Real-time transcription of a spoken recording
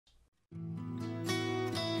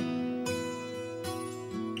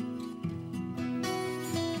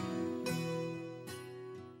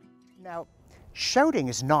Now, shouting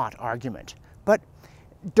is not argument, but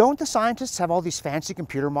don't the scientists have all these fancy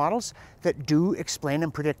computer models that do explain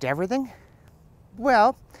and predict everything?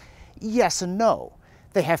 Well, yes and no.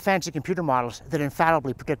 They have fancy computer models that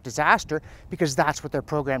infallibly predict disaster because that's what they're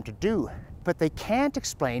programmed to do. But they can't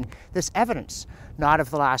explain this evidence. Not of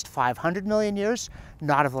the last 500 million years,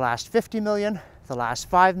 not of the last 50 million, the last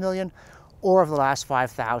 5 million, or of the last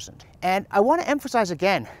 5,000. And I want to emphasize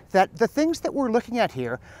again that the things that we're looking at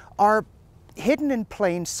here are hidden in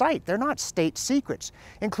plain sight. They're not state secrets,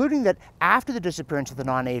 including that after the disappearance of the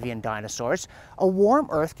non-avian dinosaurs, a warm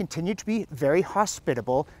Earth continued to be very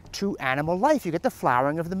hospitable to animal life. You get the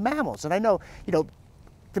flowering of the mammals. And I know,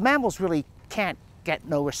 the mammals really can't get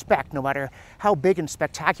no respect, no matter how big and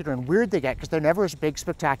spectacular and weird they get, because they're never as big,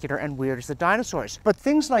 spectacular, and weird as the dinosaurs. But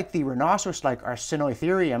things like the rhinoceros-like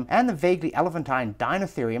Arsinoitherium and the vaguely elephantine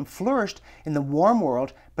Dinotherium flourished in the warm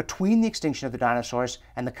world between the extinction of the dinosaurs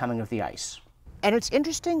and the coming of the ice. And it's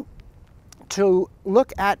interesting to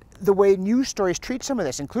look at the way news stories treat some of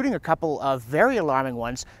this, including a couple of very alarming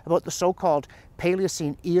ones about the so-called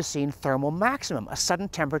Paleocene-Eocene thermal maximum, a sudden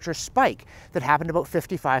temperature spike that happened about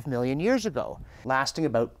 55 million years ago, lasting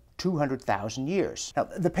about 200,000 years. Now,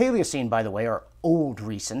 the Paleocene, by the way, or Old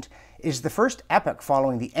Recent, is the first epoch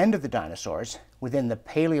following the end of the dinosaurs within the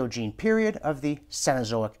Paleogene period of the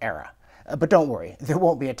Cenozoic era. But don't worry, there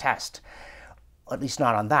won't be a test, at least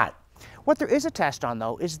not on that. What there is a test on,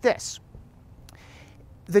 though, is this.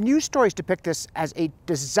 The news stories depict this as a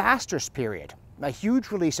disastrous period, a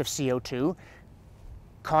huge release of CO2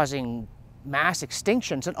 causing mass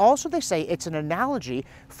extinctions, and also they say it's an analogy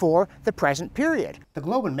for the present period. The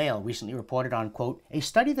Globe and Mail recently reported on, quote, a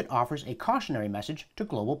study that offers a cautionary message to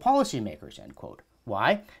global policymakers, end quote.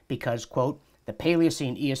 Why? Because, quote, the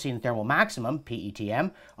Paleocene-Eocene thermal maximum,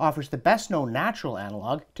 PETM, offers the best known natural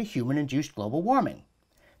analog to human-induced global warming.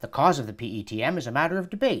 The cause of the PETM is a matter of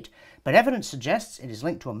debate, but evidence suggests it is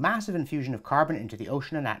linked to a massive infusion of carbon into the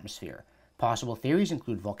ocean and atmosphere. Possible theories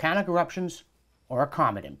include volcanic eruptions or a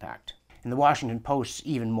comet impact. In the Washington Post's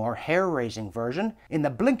even more hair-raising version, in the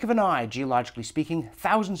blink of an eye, geologically speaking,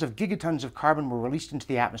 thousands of gigatons of carbon were released into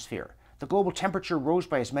the atmosphere. The global temperature rose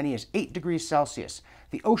by as many as 8 degrees Celsius.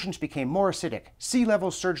 The oceans became more acidic. Sea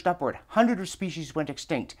levels surged upward. Hundreds of species went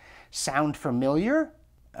extinct. Sound familiar?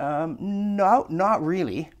 No, not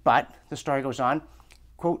really, but the story goes on,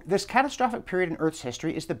 quote, this catastrophic period in Earth's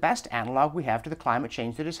history is the best analog we have to the climate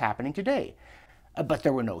change that is happening today. But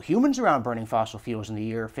there were no humans around burning fossil fuels in the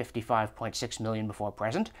year 55.6 million before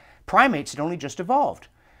present. Primates had only just evolved.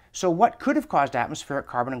 So what could have caused atmospheric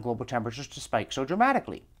carbon and global temperatures to spike so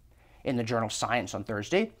dramatically? In the journal Science on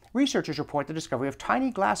Thursday, researchers report the discovery of tiny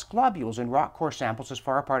glass globules in rock core samples as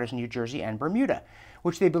far apart as New Jersey and Bermuda,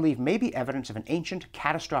 which they believe may be evidence of an ancient,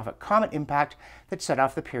 catastrophic comet impact that set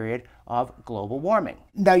off the period of global warming.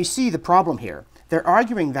 Now you see the problem here. They're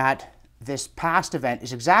arguing that this past event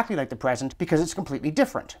is exactly like the present because it's completely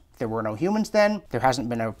different. There were no humans then, there hasn't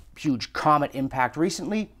been a huge comet impact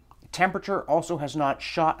recently, temperature also has not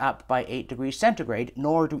shot up by 8 degrees centigrade,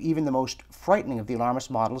 nor do even the most frightening of the alarmist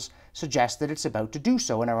models suggest that it's about to do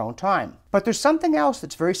so in our own time. But there's something else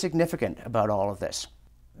that's very significant about all of this.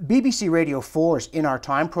 BBC Radio 4's In Our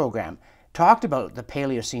Time program talked about the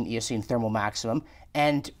Paleocene-Eocene thermal maximum,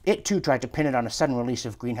 and it too tried to pin it on a sudden release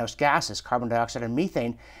of greenhouse gases, carbon dioxide and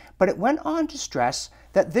methane, but it went on to stress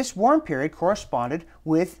that this warm period corresponded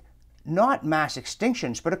with not mass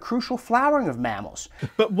extinctions, but a crucial flowering of mammals.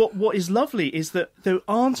 But what is lovely is that there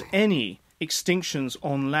aren't any extinctions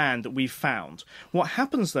on land that we've found. What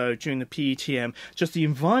happens, though, during the PETM, just the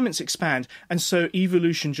environments expand, and so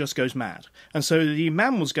evolution just goes mad. And so the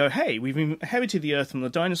mammals go, hey, we've inherited the Earth from the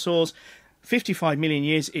dinosaurs, 55 million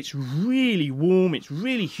years, it's really warm, it's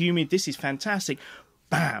really humid, this is fantastic.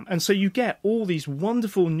 Bam! And so you get all these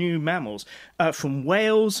wonderful new mammals, from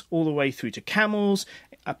whales all the way through to camels,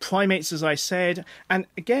 primates, as I said. And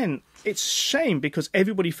again, it's a shame because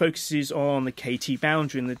everybody focuses on the KT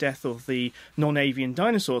boundary and the death of the non-avian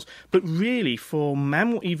dinosaurs. But really, for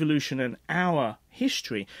mammal evolution and our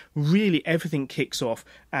history, really everything kicks off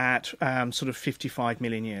at sort of 55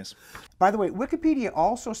 million years. By the way, Wikipedia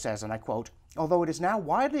also says, and I quote, although it is now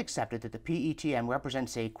widely accepted that the PETM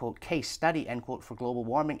represents a, quote, case study, end quote, for global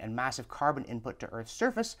warming and massive carbon input to Earth's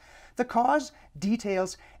surface, the cause,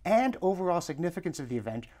 details, and overall significance of the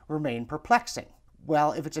event remain perplexing.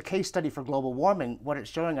 Well, if it's a case study for global warming, what it's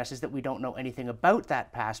showing us is that we don't know anything about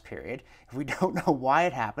that past period. If we don't know why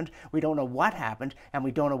it happened, we don't know what happened, and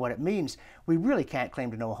we don't know what it means, we really can't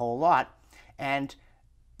claim to know a whole lot. And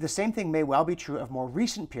the same thing may well be true of more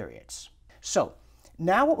recent periods. So,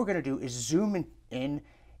 now what we're going to do is zoom in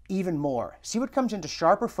even more. See what comes into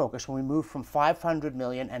sharper focus when we move from 500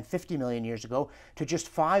 million and 50 million years ago to just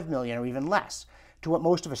 5 million or even less, to what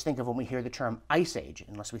most of us think of when we hear the term Ice Age,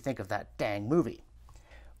 unless we think of that dang movie.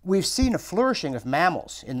 We've seen a flourishing of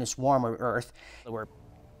mammals in this warmer Earth. There were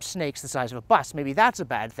snakes the size of a bus, maybe that's a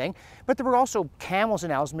bad thing, but there were also camels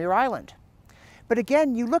in Ellesmere Island. But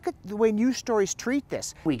again, you look at the way news stories treat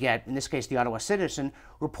this. We get, in this case, the Ottawa Citizen,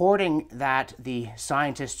 reporting that the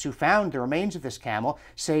scientists who found the remains of this camel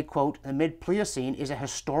say, quote, the mid-Pliocene is a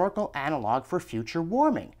historical analog for future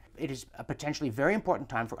warming. It is a potentially very important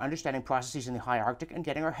time for understanding processes in the high Arctic and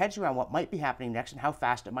getting our heads around what might be happening next and how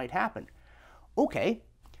fast it might happen. Okay,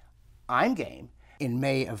 I'm game. In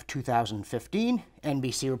May of 2015,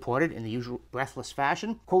 NBC reported in the usual breathless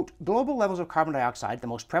fashion, quote, global levels of carbon dioxide, the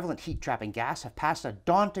most prevalent heat-trapping gas, have passed a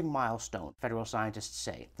daunting milestone, federal scientists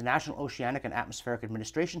say. The National Oceanic and Atmospheric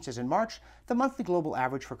Administration says in March, the monthly global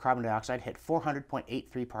average for carbon dioxide hit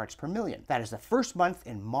 400.83 parts per million. That is the first month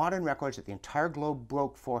in modern records that the entire globe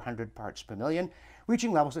broke 400 parts per million,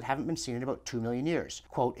 reaching levels that haven't been seen in about 2 million years.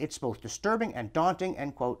 Quote, it's both disturbing and daunting,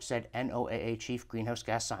 end quote, said NOAA chief greenhouse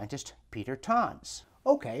gas scientist Peter Tans.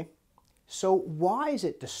 Okay, so why is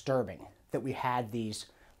it disturbing that we had these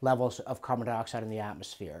levels of carbon dioxide in the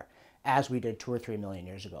atmosphere as we did 2 or 3 million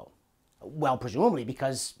years ago? Well, presumably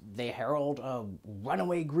because they herald a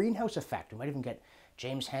runaway greenhouse effect. We might even get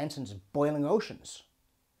James Hansen's boiling oceans.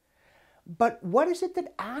 But what is it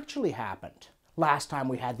that actually happened last time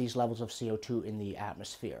we had these levels of CO2 in the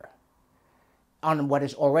atmosphere on what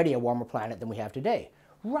is already a warmer planet than we have today?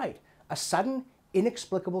 Right, a sudden,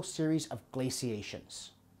 inexplicable series of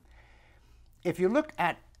glaciations. If you look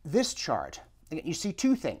at this chart, you see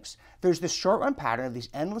two things. There's this short-run pattern of these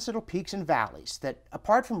endless little peaks and valleys that,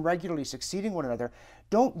 apart from regularly succeeding one another,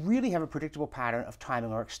 don't really have a predictable pattern of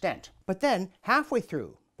timing or extent. But then, halfway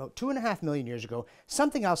through, about 2.5 million years ago,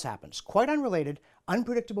 something else happens, quite unrelated,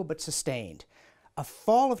 unpredictable but sustained. A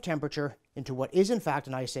fall of temperature into what is in fact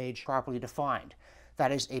an ice age properly defined.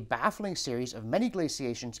 That is a baffling series of many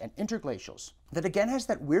glaciations and interglacials that again has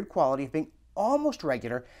that weird quality of being almost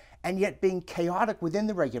regular and yet being chaotic within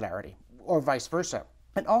the regularity, or vice versa,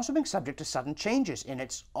 and also being subject to sudden changes in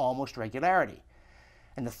its almost regularity.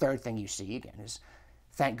 And the third thing you see again is,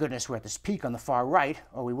 thank goodness we're at this peak on the far right,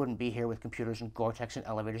 or we wouldn't be here with computers and Gore-Tex and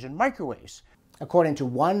elevators and microwaves. According to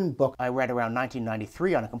one book I read around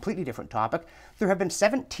 1993 on a completely different topic, there have been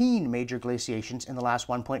 17 major glaciations in the last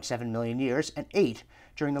 1.7 million years and 8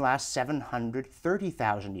 during the last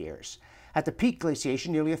 730,000 years. At the peak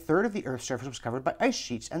glaciation, nearly a third of the Earth's surface was covered by ice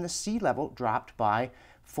sheets and the sea level dropped by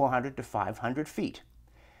 400 to 500 feet.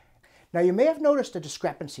 Now you may have noticed a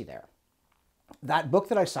discrepancy there. That book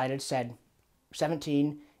that I cited said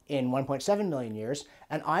 17 in 1.7 million years,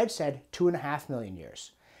 and I'd said 2.5 million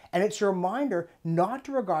years. And it's a reminder not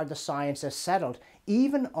to regard the science as settled,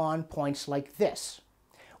 even on points like this.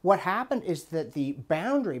 What happened is that the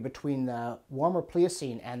boundary between the warmer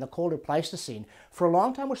Pliocene and the colder Pleistocene for a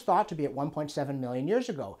long time was thought to be at 1.7 million years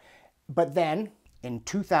ago. But then, in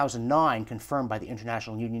 2009, confirmed by the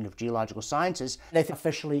International Union of Geological Sciences, they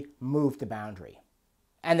officially moved the boundary.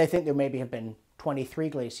 And they think there maybe have been 23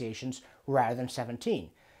 glaciations rather than 17.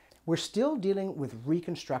 We're still dealing with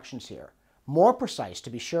reconstructions here. More precise, to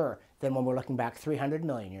be sure, than when we're looking back 300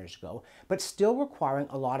 million years ago, but still requiring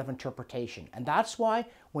a lot of interpretation. And that's why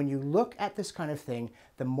when you look at this kind of thing,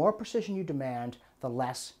 the more precision you demand, the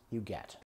less you get.